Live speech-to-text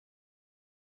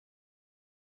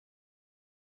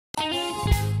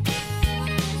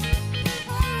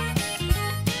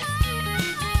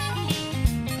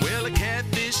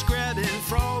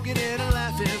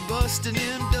busting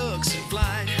them ducks in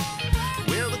flight.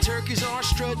 Well, the turkeys are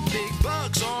strutting, big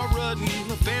bucks are rutting,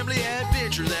 a family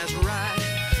adventure, that's right.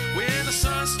 When the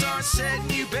sun starts setting,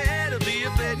 you better be a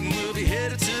betting we'll be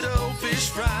headed to the old fish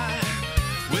fry.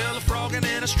 Well, a frogging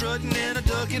and a strutting and a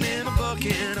ducking and a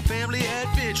bucking, a family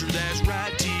adventure, that's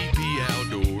right. TP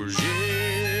Outdoors,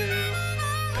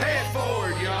 yeah. Pay it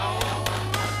forward, y'all.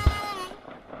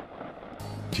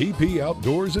 TP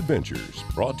Outdoors Adventures,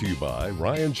 brought to you by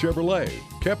Ryan Chevrolet,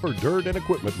 Kepper Dirt and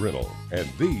Equipment Rental, and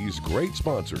these great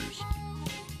sponsors.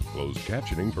 Closed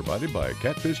captioning provided by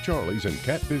Catfish Charlie's and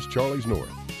Catfish Charlie's North.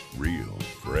 Real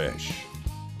fresh.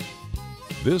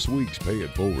 This week's Pay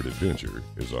It Forward adventure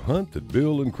is a hunt that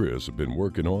Bill and Chris have been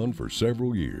working on for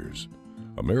several years.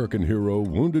 American hero,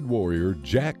 wounded warrior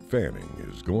Jack Fanning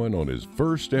is going on his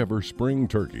first ever spring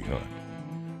turkey hunt.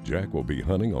 Jack will be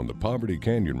hunting on the Poverty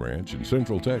Canyon Ranch in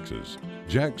Central Texas.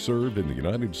 Jack served in the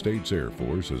United States Air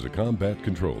Force as a combat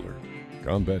controller.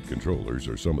 Combat controllers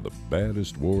are some of the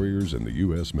baddest warriors in the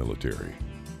U.S. military.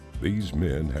 These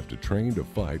men have to train to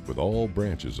fight with all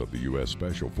branches of the U.S.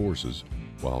 Special Forces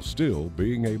while still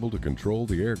being able to control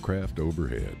the aircraft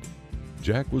overhead.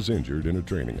 Jack was injured in a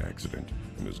training accident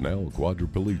and is now a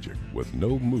quadriplegic with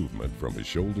no movement from his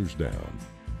shoulders down.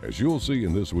 As you'll see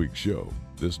in this week's show,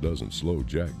 this doesn't slow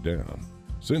Jack down.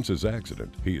 Since his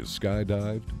accident, he has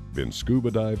skydived, been scuba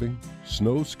diving,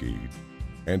 snow skied,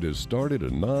 and has started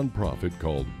a non-profit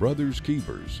called Brothers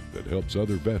Keepers that helps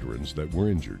other veterans that were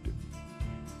injured.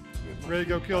 Ready to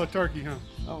go kill a turkey, huh?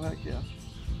 Oh, heck yeah.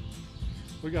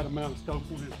 We got to mount a scope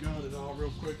on this gun and all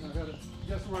real quick. I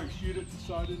guess we're going to shoot it and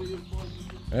sight it in for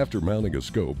you. After mounting a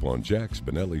scope on Jack's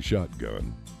Benelli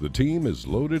shotgun, the team is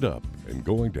loaded up and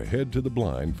going to head to the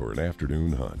blind for an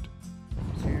afternoon hunt.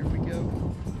 Here we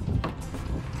go.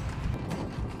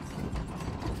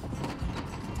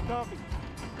 Copy.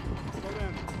 Go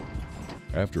down.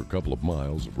 After a couple of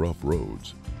miles of rough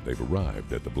roads, they've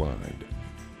arrived at the blind.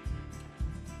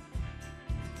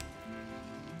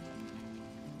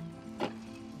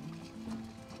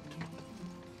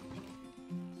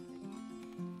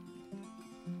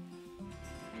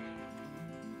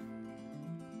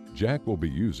 Jack will be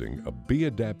using a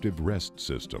B-adaptive rest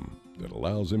system that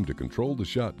allows him to control the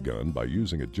shotgun by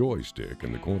using a joystick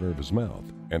in the corner of his mouth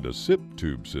and a sip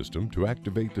tube system to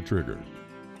activate the trigger.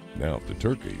 Now the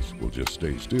turkeys will just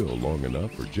stay still long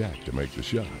enough for Jack to make the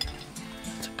shot.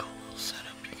 It's a cool little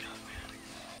setup you got, man.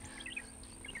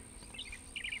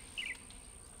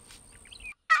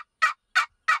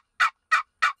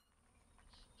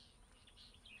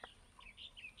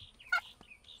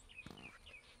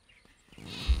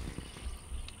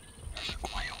 There's a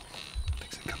quail.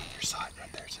 Fix it, come on your side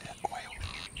right there. See that quail?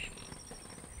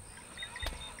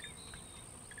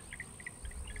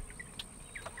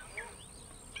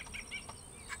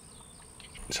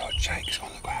 So Jake's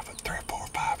going to have a 3 or 4 or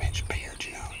 5 inch beard,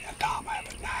 you know, and Tom have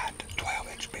a 9 to 12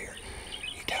 inch beard.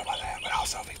 You can tell by that, but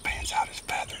also if he pans out his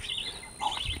feathers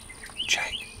on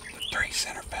Jake, the 3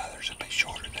 center feathers will be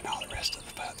shorter than all the rest of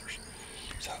the feathers.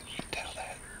 So you can tell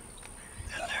that.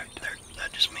 And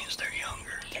that just means they're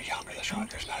younger. They're younger, that's right.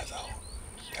 They're not as old.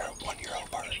 They're a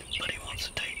 1-year-old bird. But he wants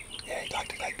to take. Yeah, he'd like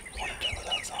to take 1 or 2 of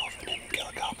those off and then kill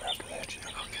a copper after that, you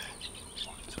know. Okay.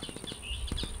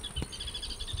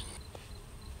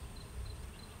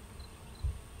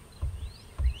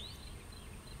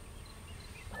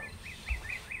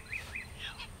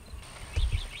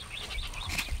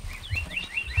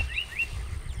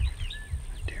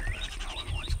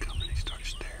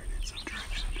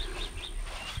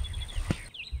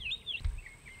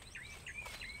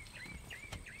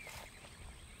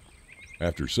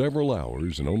 After several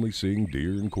hours and only seeing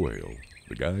deer and quail,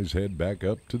 the guys head back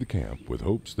up to the camp with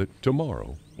hopes that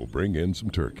tomorrow will bring in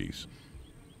some turkeys.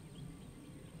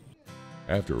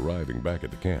 After arriving back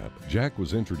at the camp, Jack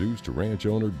was introduced to ranch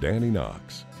owner Danny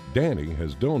Knox. Danny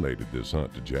has donated this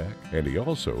hunt to Jack, and he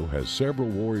also has several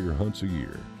warrior hunts a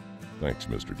year. Thanks,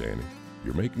 Mr. Danny.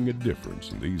 You're making a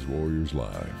difference in these warriors'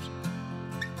 lives.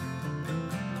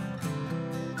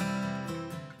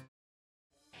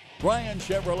 Ryan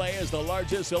Chevrolet is the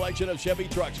largest selection of Chevy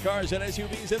trucks, cars, and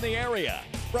SUVs in the area.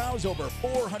 Browse over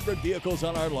 400 vehicles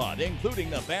on our lot,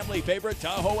 including the family favorite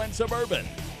Tahoe and Suburban.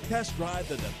 Test drive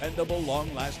the dependable,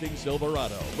 long-lasting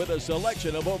Silverado with a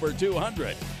selection of over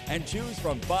 200 and choose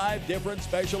from 5 different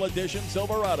special edition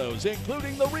Silverados,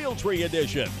 including the Realtree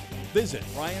Edition. Visit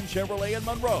Ryan Chevrolet in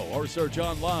Monroe or search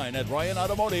online at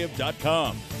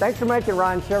RyanAutomotive.com. Thanks for making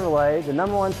Ryan Chevrolet the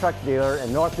 #1 truck dealer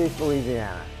in Northeast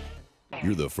Louisiana.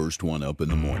 You're the first one up in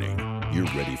the morning. You're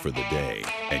ready for the day,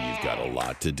 and you've got a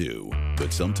lot to do.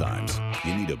 But sometimes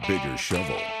you need a bigger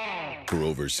shovel. For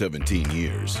over 17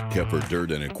 years, Kepper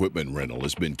Dirt and Equipment Rental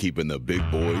has been keeping the big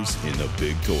boys in the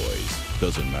big toys.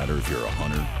 Doesn't matter if you're a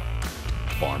hunter,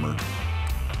 farmer,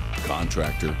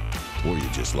 contractor, or you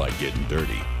just like getting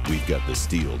dirty. We've got the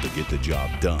steel to get the job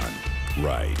done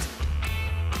right.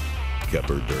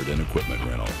 Kepper Dirt and Equipment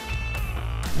Rental.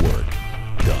 Work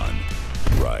done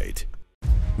right.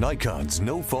 Nikon's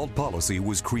no-fault policy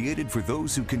was created for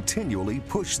those who continually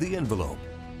push the envelope,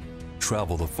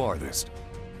 travel the farthest,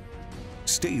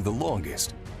 stay the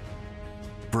longest,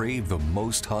 brave the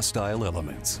most hostile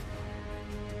elements.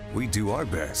 We do our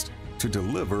best to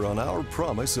deliver on our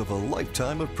promise of a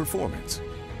lifetime of performance.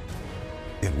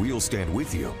 And we'll stand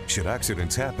with you should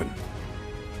accidents happen.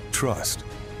 Trust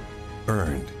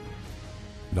earned.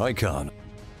 Nikon.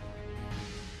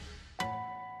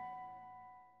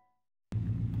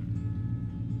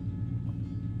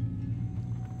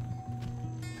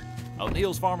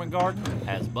 O'Neill's Farm and Garden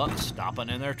has bucks stopping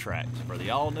in their tracks for the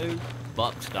all-new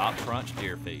Buck Stop Crunch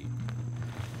deer feed.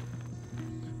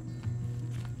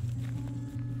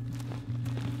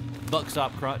 Buck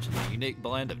Stop Crunch is a unique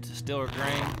blend of distilled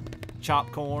grain,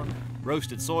 chopped corn,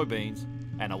 roasted soybeans,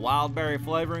 and a wild berry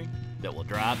flavoring that will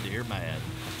drive deer mad.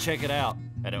 Check it out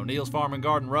at O'Neill's Farm and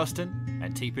Garden, Ruston,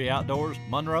 and TPOA Outdoors,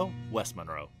 Monroe, West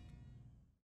Monroe.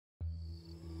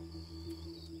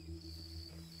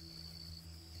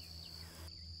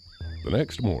 The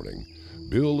next morning,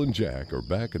 Bill and Jack are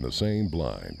back in the same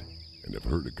blind and have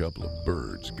heard a couple of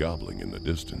birds gobbling in the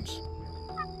distance.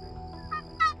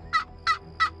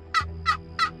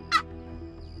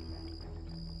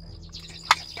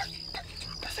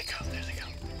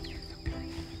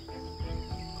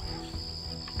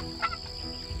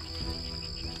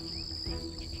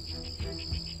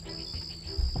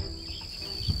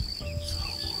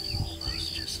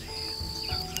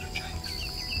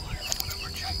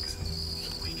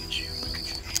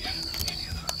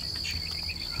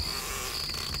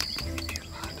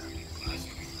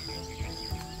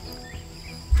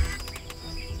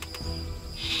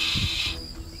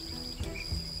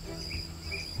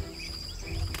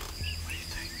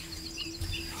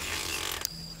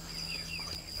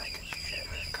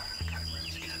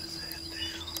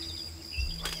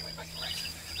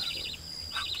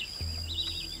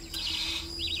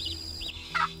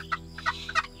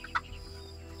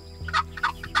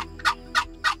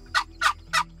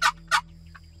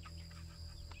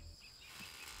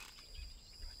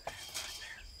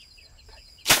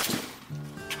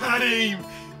 Got him!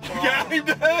 You got him,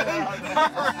 dude!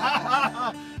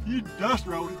 Alright! You dust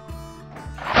rolled it.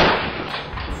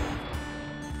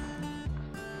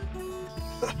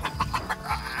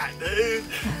 Alright, dude!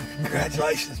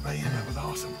 Congratulations, man. That was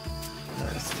awesome.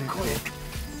 That's too quick.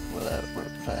 Well, that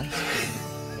went fast.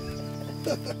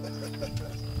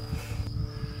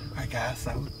 Alright, guys,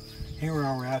 so here we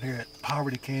are, we're out here at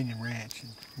Poverty Canyon Ranch,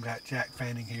 and we've got Jack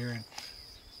Fanning here, and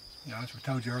you know, as we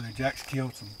told you earlier, Jack's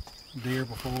killed some deer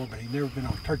before, but he'd never been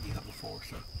on a turkey hunt before,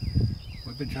 so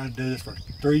we've been trying to do this for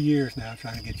 3 years now,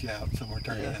 trying to get you out somewhere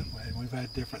turkey hunting. And we've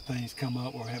had different things come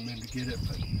up where we haven't been able to get it,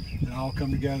 but it all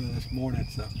come together this morning,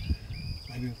 so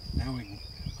maybe now we can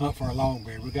hunt for a long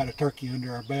beard. We got a turkey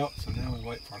under our belt, so now we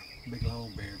wait for a big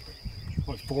long beard. But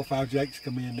what, 4 or 5 jakes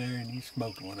come in there and you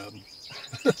smoked one of them.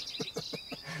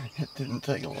 It didn't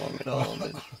take long at all,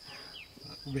 but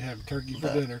we'll be having turkey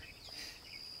for dinner.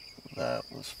 That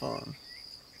was fun.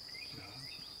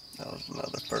 That was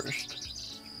another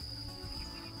first.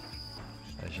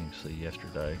 As you can see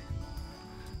yesterday,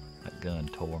 that gun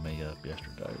tore me up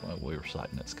yesterday when we were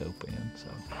sighting that scope in, so.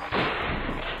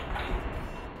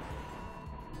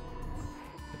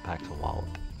 It packs a wallet.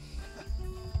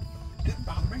 Didn't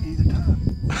bother me either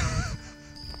time.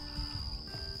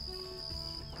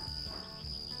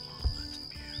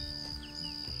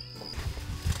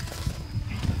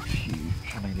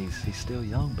 I mean, he's still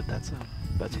young, but that's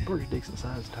a pretty decent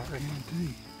sized target.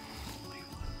 Indeed.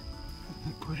 Isn't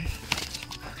that pretty?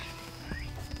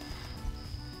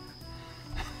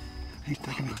 He's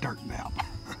taking a dirt nap.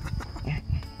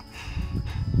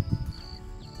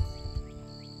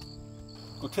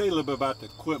 I'll tell you a little bit about the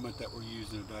equipment that we're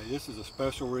using today. This is a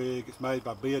special rig. It's made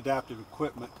by Be Adaptive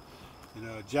Equipment. You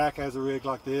know, Jack has a rig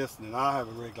like this, and then I have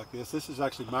a rig like this. This is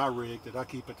actually my rig that I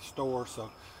keep at the store, so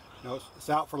you know, it's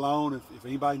out for loan. If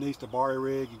anybody needs to borrow a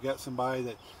rig, you've got somebody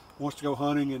that wants to go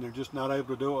hunting and they're just not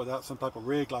able to do it without some type of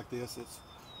rig like this, you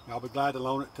know, I'll be glad to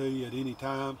loan it to you at any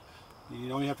time. You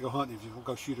don't even have to go hunting if you want to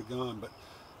go shoot a gun. But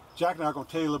Jack and I are going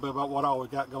to tell you a little bit about what all we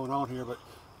got going on here. But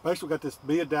basically, we've got this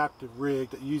Be Adaptive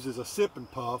rig that uses a sip and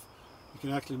puff. You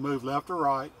can actually move left or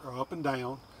right or up and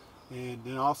down. And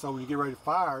then also when you get ready to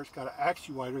fire, it's got an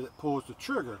actuator that pulls the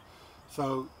trigger.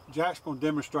 So Jack's going to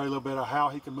demonstrate a little bit of how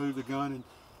he can move the gun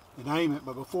and aim it.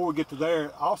 But before we get to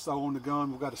there, also on the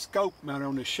gun, we've got a scope mounted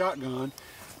on this shotgun.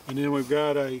 And then we've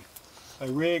got a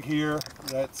rig here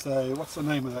that's a, what's the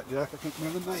name of that, Jack? I can't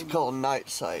remember the name. It's called night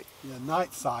sight. Yeah,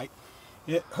 night sight.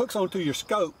 It hooks onto your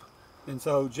scope, and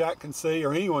so Jack can see,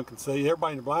 or anyone can see,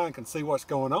 everybody in the blind can see what's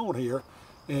going on here,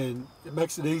 and it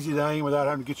makes it easy to aim without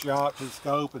having to get your eye up to the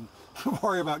scope and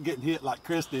worry about getting hit like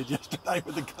Chris did yesterday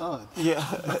with the gun. Yeah,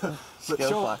 But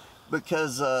sure.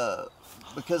 because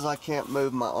I can't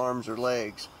move my arms or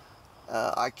legs,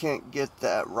 I can't get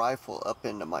that rifle up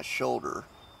into my shoulder,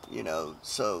 you know,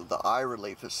 so the eye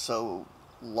relief is so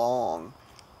long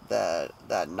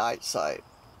that night sight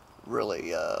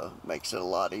really makes it a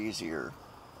lot easier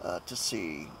to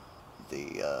see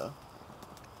the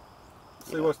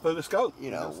what's through the scope.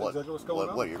 You know, exactly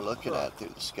what you're looking at through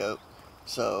the scope.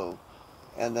 So,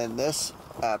 and then this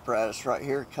apparatus right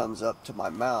here comes up to my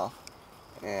mouth,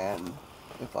 and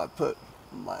if I put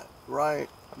my right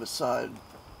beside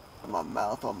my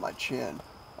mouth on my chin,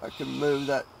 I can move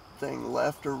that thing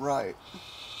left or right,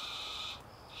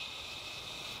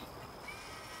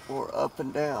 or up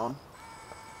and down.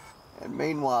 And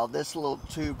meanwhile, this little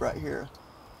tube right here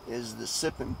is the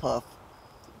sip and puff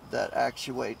that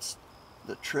actuates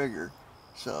the trigger.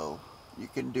 So you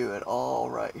can do it all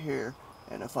right here.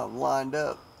 And if I'm lined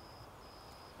up,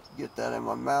 get that in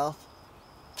my mouth,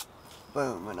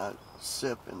 boom, and I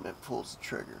sip and it pulls the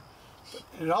trigger.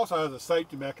 And it also has a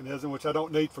safety mechanism, which I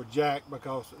don't need for Jack,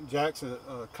 because Jack's an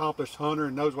accomplished hunter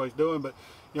and knows what he's doing. But,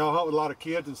 you know, I hunt with a lot of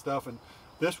kids and stuff, and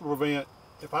this will prevent,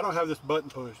 if I don't have this button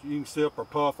push, you can sip or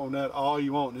puff on that all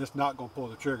you want, and it's not going to pull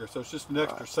the trigger. So it's just an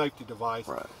extra safety device.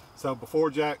 Right. So before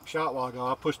Jack shot a while ago,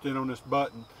 I pushed in on this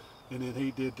button, and then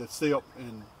he did the sip,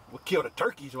 and we killed a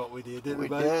turkey is what we did, didn't we,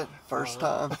 buddy? We did, first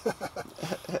time.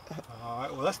 All right,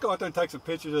 well, let's go out there and take some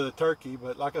pictures of the turkey.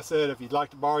 But like I said, if you'd like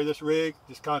to borrow this rig,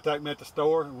 just contact me at the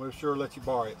store, and we'll sure let you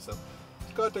borrow it. So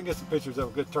let's go out there and get some pictures of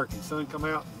a good turkey. Sun, come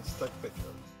out and let's take a picture of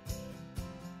it.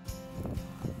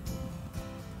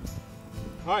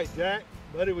 All right, Jack,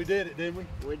 buddy, we did it, didn't we?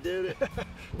 We did it.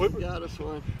 We got us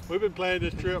one. We've been planning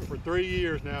this trip for 3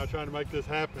 years now, trying to make this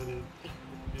happen. And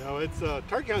you know, it's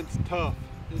turkey hunting's tough.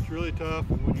 It's really tough,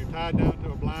 and when you're tied down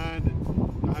to a blind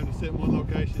and having to sit in one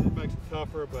location, it makes it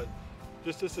tougher. But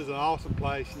just this is an awesome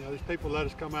place. You know, these people let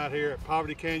us come out here at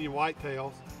Poverty Canyon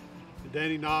Whitetails. And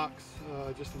Danny Knox,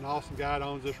 just an awesome guy that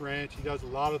owns this ranch. He does a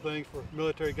lot of things for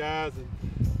military guys, and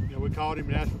you know, we called him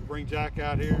and asked him to bring Jack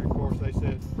out here. And of course, they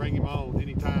said bring him on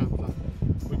anytime.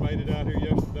 So we made it out here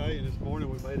yesterday, and this morning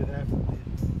we made it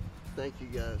happen. Thank you,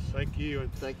 guys. Thank you.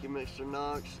 And thank you, Mr.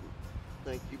 Knox.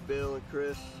 Thank you, Bill and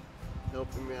Chris,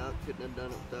 helping me out. Couldn't have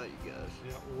done it without you guys.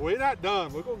 Yeah, we're not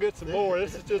done. We're going to get some more.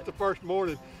 This is just the first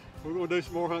morning. We're going to do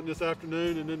some more hunting this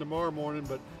afternoon and then tomorrow morning,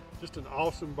 but just an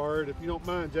awesome bird. If you don't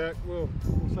mind, Jack, we'll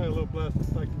say a little blessing.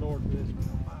 Thank the Lord for this.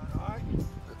 All right?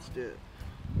 Let's do it.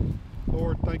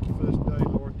 Lord, thank you for this day,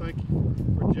 Lord. Thank you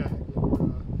for Jack,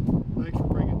 Lord. Thanks for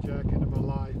bringing Jack into my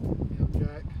life. You know,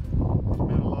 Jack has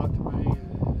meant a lot to me,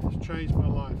 and it's changed my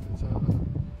life. It's,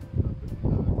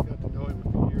 I've got to know him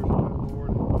a few years ago, Lord.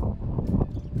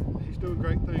 And he's doing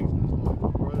great things in his life.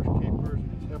 His brother's keepers,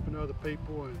 and he's helping other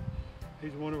people, and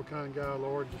he's a one-of-a-kind guy,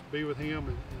 Lord. Just be with him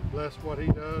and bless what he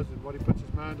does and what he puts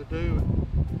his mind to do. And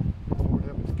Lord,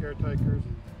 help his caretakers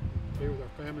and be with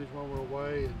our families while we're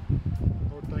away. And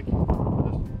Lord, thank you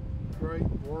for this great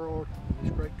world and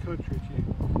this great country that you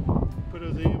put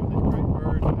us in with these great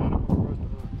birds and animals for us to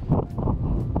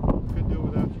hunt. Couldn't do it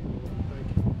without you, Lord. Thank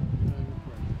you. In your name we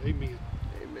pray. Amen.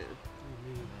 Amen.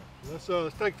 Amen.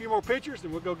 Let's take a few more pictures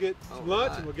and we'll go get some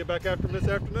lunch and we'll get back after them this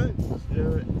afternoon. Let's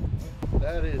do it.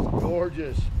 That is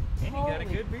gorgeous. And you got a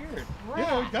good beard.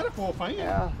 Yeah, he's got a full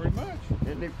fan, pretty much.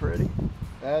 Isn't he pretty?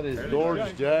 That is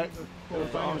gorgeous, Jack.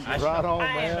 Right on,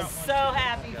 man. I am so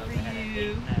happy for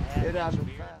you. Get out of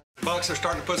the Bucks are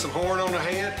starting to put some horn on the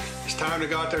head. It's time to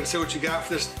go out there and see what you got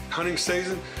for this hunting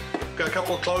season. Got a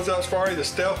couple of closeouts for you. The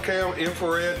Stealth Cam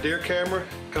infrared deer camera.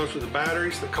 Comes with the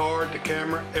batteries, the card, the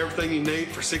camera, everything you need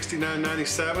for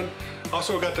 $69.97.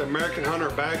 Also, we got the American Hunter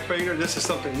bag feeder. This is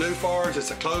something new for us. It's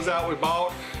a closeout we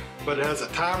bought, but it has a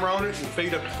timer on it and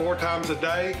feed up to 4 times a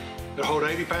day. It'll hold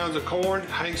 80 pounds of corn,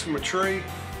 hangs from a tree.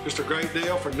 Just a great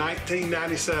deal for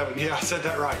 $19.97. Yeah, I said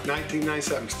that right,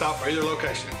 $19.97. Stop for either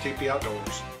location at TP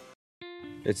Outdoors.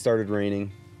 It started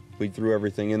raining. We threw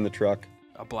everything in the truck.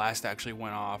 A blast actually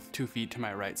went off 2 feet to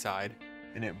my right side.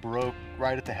 And it broke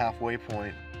right at the halfway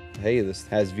point. Hey, this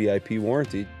has VIP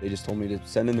warranty. They just told me to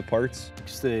send in the parts.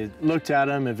 Just they looked at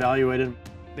them, evaluated them.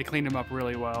 They cleaned them up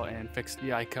really well and fixed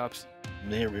the eye cups.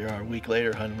 And here we are a week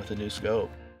later hunting with a new scope.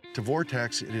 To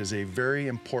Vortex, it is a very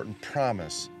important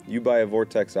promise. You buy a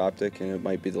Vortex optic and it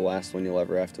might be the last one you'll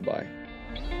ever have to buy.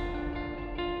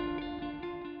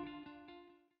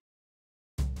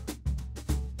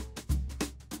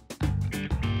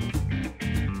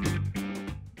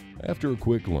 After a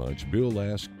quick lunch, Bill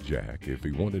asked Jack if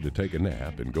he wanted to take a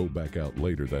nap and go back out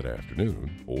later that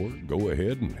afternoon, or go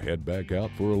ahead and head back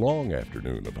out for a long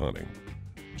afternoon of hunting.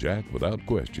 Jack, without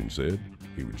question, said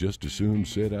he would just as soon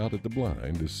sit out at the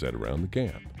blind as sit around the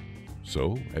camp.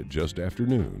 So, at just after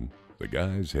noon, the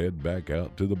guys head back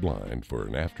out to the blind for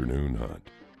an afternoon hunt.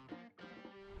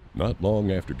 Not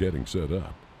long after getting set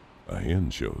up, a hen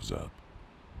shows up.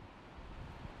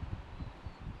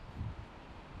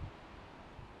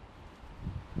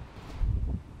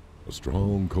 A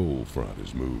strong cold front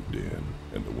has moved in,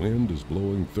 and the wind is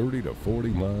blowing 30 to 40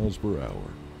 miles per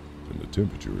hour, and the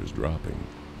temperature is dropping.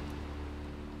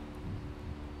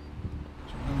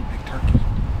 It's a really big turkey.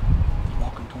 He's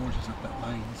walking towards us up that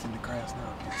lane. He's in the grass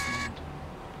now. I can't see him.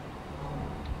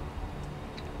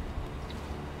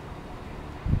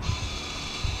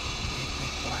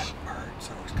 Big black bird,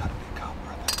 so he's got to be a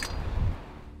gobbler, I think.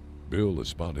 Bill has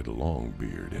spotted a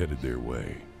longbeard headed their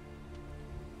way.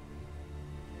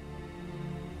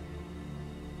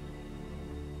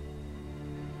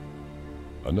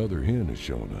 Another hen has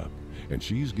shown up, and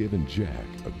she's given Jack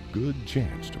a good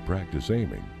chance to practice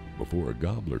aiming before a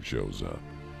gobbler shows up.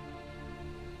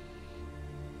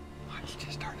 Let's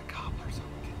just start a gobbler, so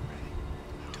we're getting ready.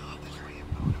 Oh, that's right.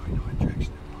 Oh, no, I know what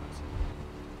direction it was.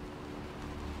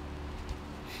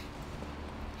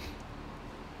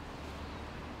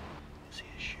 Is he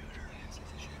a shooter? Yes,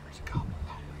 he's a shooter. He's a gobbler.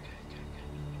 Oh, okay.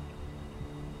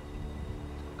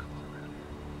 Come on around here.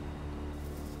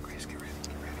 Grace, get ready.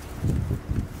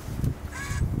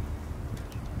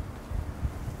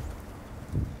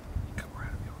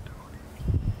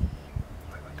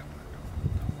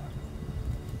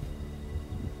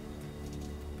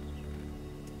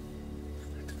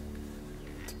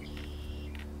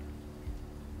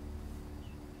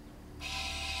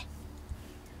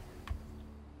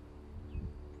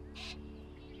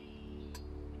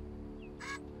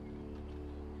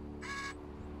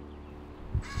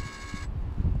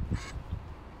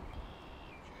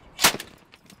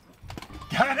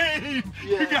 Got him!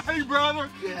 Yes. You got him, brother!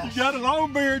 Yes. You got a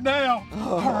long beard now!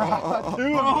 All right, 2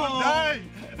 in 1 day!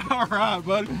 All right,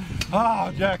 buddy.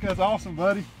 Oh, Jack, that's awesome,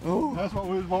 buddy. Oh. That's what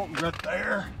we was wanting right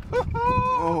there.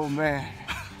 Oh, man.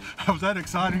 Was that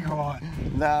exciting or what?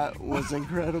 That was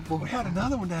incredible. We had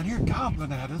another one down here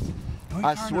gobbling at us.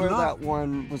 I swear that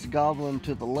one was gobbling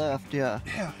to the left, yeah.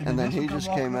 Yeah. And then he just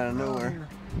came out of nowhere. Here.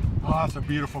 Oh, that's a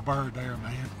beautiful bird there,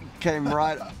 man. Came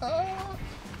right...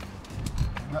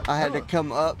 I had to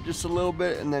come up just a little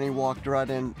bit, and then he walked right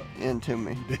into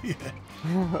me.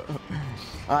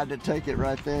 I had to take it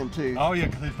right then, too. Oh, yeah,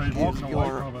 because he's walking away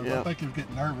from us. Yep. I think he was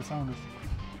getting nervous on us.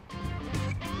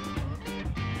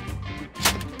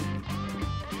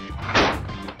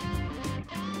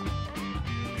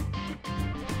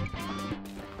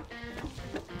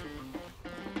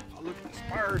 Oh, look at the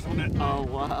spurs on that. Oh,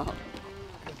 wow.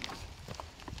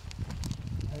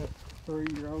 That's a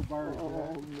 3-year-old bird.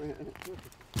 Oh, man.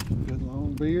 Good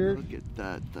long beard. Look at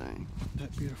that thing.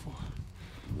 That's beautiful.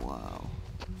 Wow.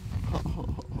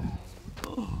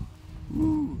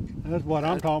 That's what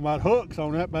I'm talking about. Hooks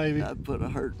on that baby. That put a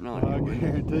hurting on you. I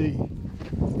guarantee.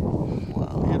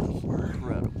 Wow, beautiful bird.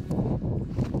 Incredible.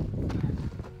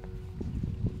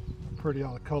 Pretty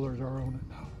all the colors are on it.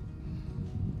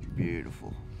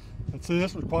 Beautiful. And see,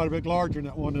 this was quite a bit larger than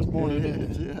that one this morning,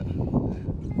 isn't it? Yeah.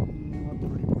 What a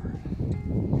pretty bird.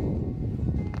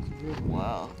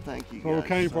 Wow, thank you guys. Where we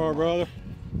came from, brother.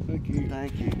 Thank you.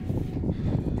 Thank you.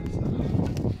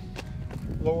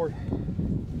 Lord,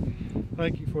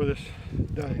 thank you for this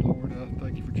day, Lord.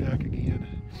 Thank you for Jack again.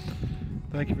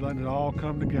 Thank you for letting it all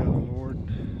come together, Lord.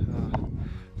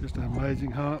 Just an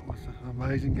amazing hunt with an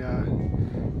amazing guy.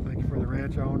 Thank you for the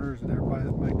ranch owners and everybody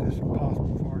that made this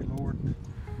possible for us, Lord.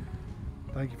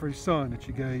 Thank you for your son that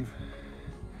you gave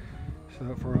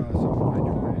for us. So we'll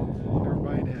enjoy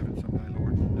everybody in heaven someday,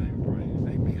 Lord. In your name we pray.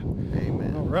 Amen.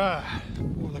 Amen. All right.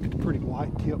 Boy, look at the pretty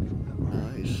white tips.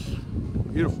 Nice.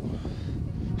 Beautiful.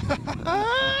 That's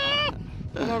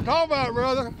what I'm talking about,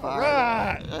 brother. All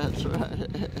right. That's right.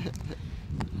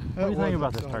 What do you think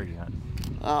about this turkey hunt?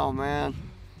 Oh, man.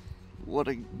 What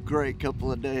a great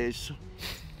couple of days.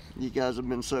 You guys have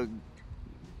been so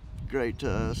great to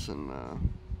us, and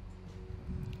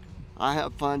I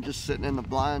have fun just sitting in the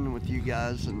blind with you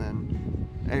guys and then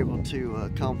able to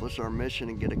accomplish our mission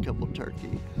and get a couple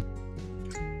turkey.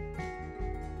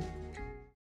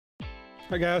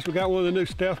 All right guys, we got one of the new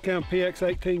Stealth Cam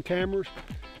PX18 cameras.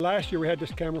 Last year we had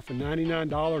this camera for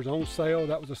 $99 on sale.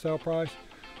 That was the sale price.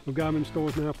 We've got them in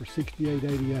stores now for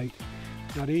 $68.88.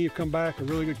 Now then you come back, a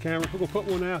really good camera. We're gonna put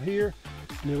one out here,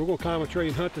 and then we're gonna climb a tree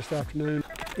and hunt this afternoon.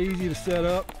 Easy to set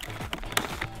up.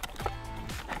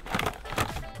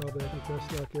 Probably I think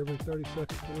that's like every 30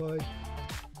 seconds delay.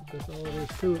 That's all there is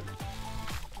to it.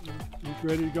 It's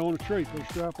ready to go on a tree. Put a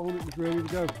strap on it, it's ready to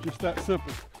go. Just that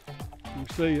simple. You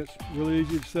can see it's really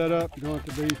easy to set up. You don't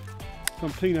have to be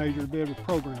some teenager to be able to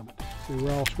program it. See,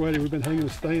 we're all sweaty. We've been hanging a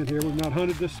stand here. We've not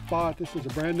hunted this spot. This is a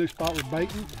brand new spot we're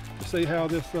baiting to see how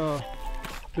this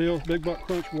Bill's Big Buck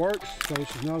Crunch works. So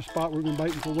this is not a spot we've been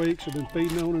baiting for weeks. We've been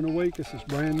feeding on in a week. This is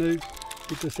brand new.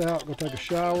 Get this out, go take a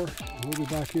shower, and we'll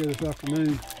be back here this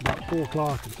afternoon about 4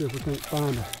 o'clock and see if we can't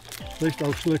find at least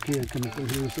old slickhead coming through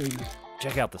here this evening.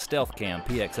 Check out the Stealth Cam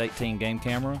PX18 game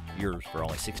camera, yours for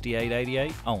only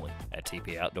 $68.88, only at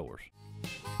TP Outdoors.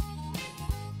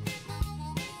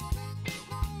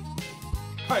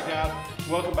 All right guys,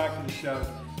 welcome back to the show.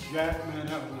 Jack, man,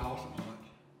 that was an awesome hunt.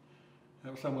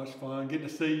 That was so much fun, getting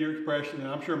to see your expression,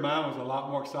 and I'm sure mine was a lot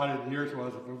more excited than yours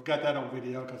was if we've got that on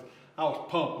video, because I was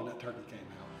pumped when that turkey came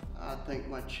out. I think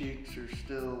my cheeks are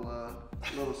still a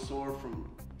little sore from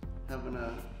having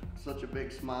such a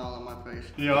big smile on my face.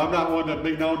 You know, I'm not one to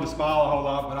be known to smile a whole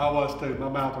lot, but I was too. My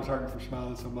mouth was hurting from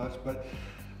smiling so much. But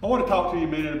I want to talk to you a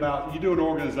minute about, you do an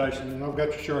organization, and I've got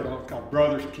your shirt on, it's called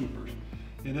Brothers Keepers.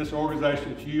 And this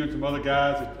organization, it's you and some other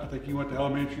guys that I think you went to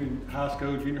elementary and high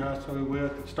school, junior high school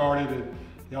with, that started, and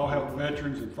y'all help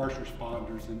veterans and first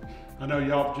responders. And I know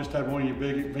y'all just had one of your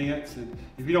big events, and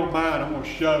if you don't mind, I'm gonna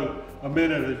show a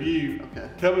minute of you. Okay.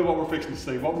 Tell me what we're fixing to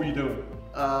see. What were you doing?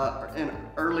 In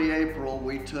early April,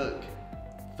 we took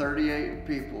 38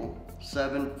 people,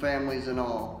 7 families in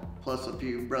all, plus a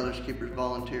few Brothers Keepers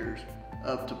volunteers,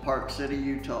 up to Park City,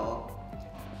 Utah,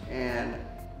 and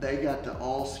they got to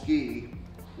all ski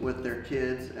with their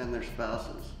kids and their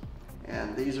spouses.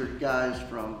 And these are guys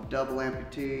from double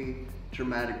amputee,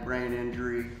 traumatic brain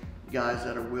injury, guys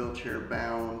that are wheelchair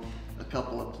bound, a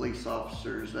couple of police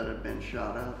officers that have been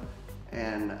shot up,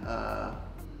 and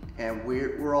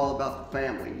we're all about the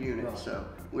family unit. Right. So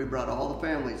we brought all the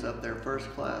families up there first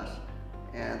class,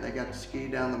 and they got to ski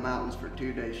down the mountains for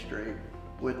 2 days straight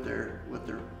with their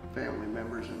family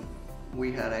members, and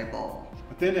we had a ball.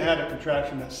 But then they had a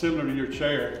contraption that's similar to your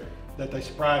chair that they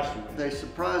surprised you with. They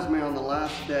surprised me on the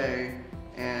last day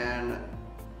and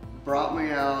brought me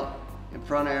out in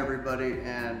front of everybody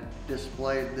and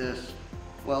displayed this,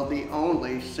 well, the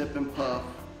only sip and puff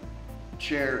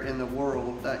chair in the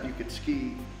world that you could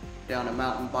ski down a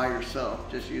mountain by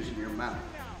yourself, just using your mouth.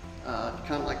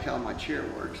 Kind of like how my chair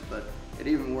works, but it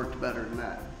even worked better than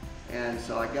that. And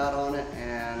so I got on it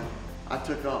and I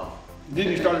took off. Then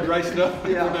you started racing up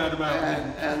and yeah, going down the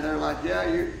mountain. And they're like, yeah,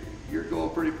 you're going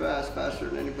pretty fast, faster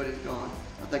than anybody's gone.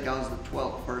 I think I was the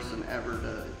 12th person ever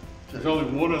to There's only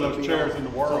one of those chairs in the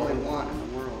world. There's only one in the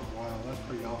world. Wow, that's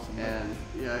pretty awesome. And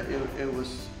yeah, it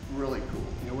was really cool.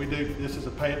 You know, we do, this is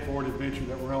a pay it forward adventure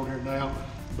that we're on here now,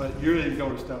 but you're even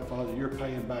going a step further. You're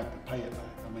paying back to pay it back.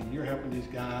 I mean, you're helping these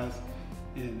guys,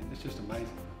 and it's just amazing.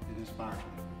 It inspires me.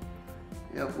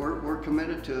 Yeah, we're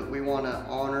committed to it. We want to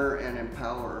honor and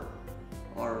empower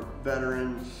our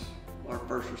veterans, our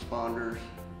first responders,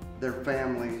 their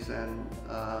families, and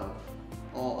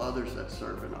all others that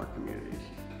serve in our communities.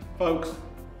 Folks,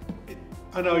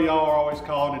 I know y'all are always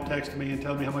calling and texting me and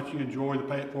telling me how much you enjoy the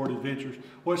Pay It Forward adventures.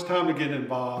 Well, it's time to get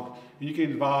involved. You can get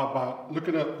involved by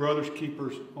looking up Brothers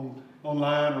Keepers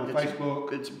online or on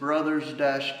Facebook. It's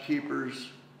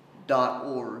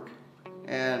brothers-keepers.org,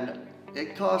 and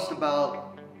it costs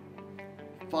about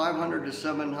 $500 to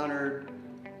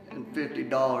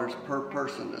 $750 per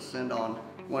person to send on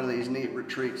one of these neat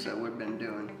retreats that we've been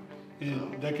doing.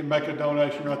 And they can make a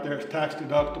donation right there. It's tax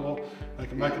deductible. They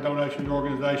can make a donation to the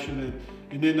organization,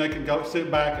 and then they can go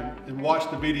sit back and watch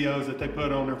the videos that they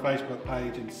put on their Facebook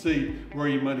page and see where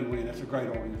your money went. That's a great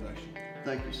organization.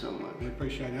 Thank you so much. We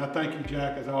appreciate it. I thank you,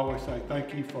 Jack, as I always say.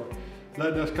 Thank you for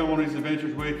letting us come on these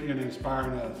adventures with you and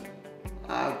inspiring us.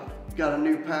 I've got a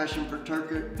new passion for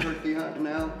turkey hunting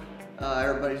now.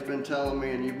 Everybody's been telling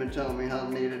me, and you've been telling me how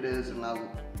neat it is, and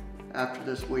after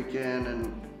this weekend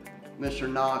and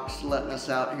Mr. Knox letting us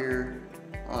out here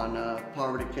on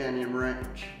Poverty Canyon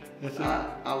Ranch,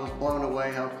 I was blown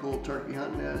away how cool turkey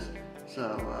hunting is.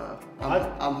 So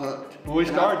I'm hooked. When we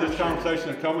started this conversation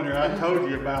of coming here, I told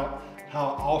you about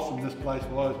how awesome this place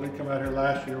was. We come out here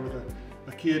last year with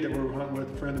a kid that we were hunting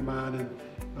with, a friend of mine, and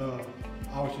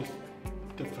I was just,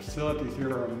 the facilities here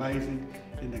are amazing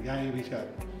in the game. He's got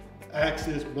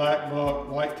axis, black buck,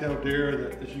 white-tailed deer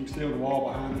that, as you can see on the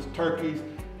wall behind us, turkeys,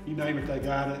 you name it, they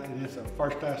got it, and it's a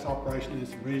first-class operation.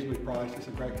 It's reasonably priced. It's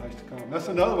a great place to come. That's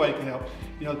another way you can help.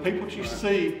 You know, the people that you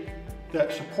see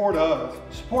that support us,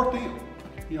 support them.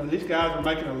 You know, these guys are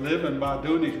making a living by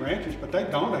doing these ranches, but they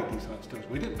donate these hunts to us.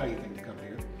 We didn't pay anything to come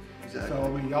here. Exactly. So, I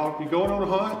mean, y'all, if you're going on a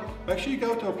hunt, make sure you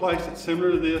go to a place that's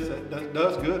similar to this, that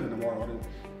does good in the world. And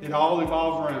it all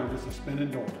evolves around just a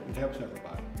spinning door. It helps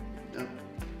everybody. Yep.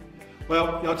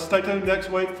 Well, y'all just stay tuned next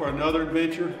week for another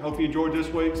adventure. Hope you enjoyed this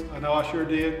week's. I know I sure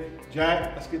did.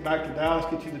 Jack, let's get back to Dallas,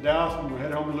 get you to Dallas when we're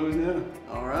headed home to Louisiana.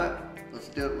 All right. Let's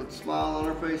do it with a smile on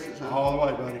our faces, huh? All the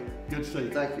way, buddy. Good to see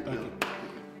you. Thank you, Thank Bill. you.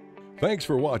 Thanks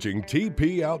for watching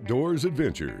TP Outdoors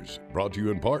Adventures, brought to you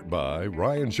in part by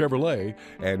Ryan Chevrolet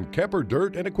and Kepper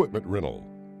Dirt and Equipment Rental.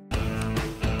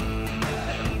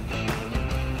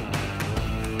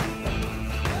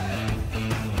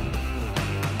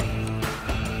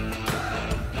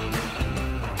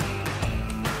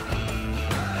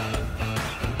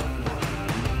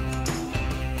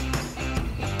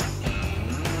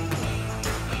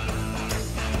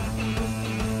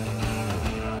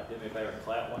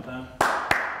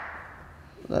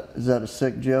 Is that a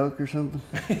sick joke or something?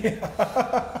 Hey,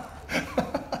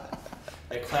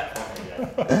 clap for me,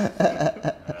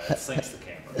 yeah. It sinks the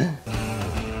camera.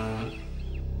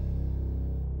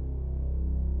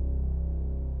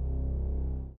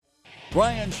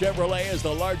 Ryan Chevrolet is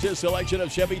the largest selection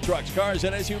of Chevy trucks, cars,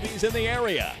 and SUVs in the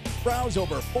area. Browse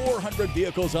over 400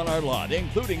 vehicles on our lot,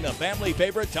 including the family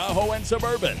favorite Tahoe and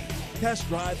Suburban. Test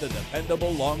drive the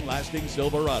dependable, long-lasting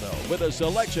Silverado with a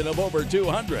selection of over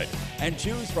 200 and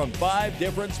choose from 5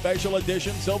 different special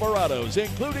edition Silverados,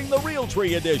 including the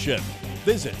Realtree Edition.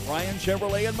 Visit Ryan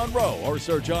Chevrolet in Monroe or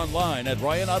search online at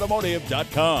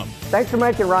ryanautomotive.com. Thanks for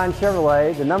making Ryan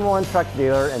Chevrolet the #1 truck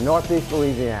dealer in Northeast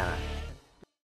Louisiana.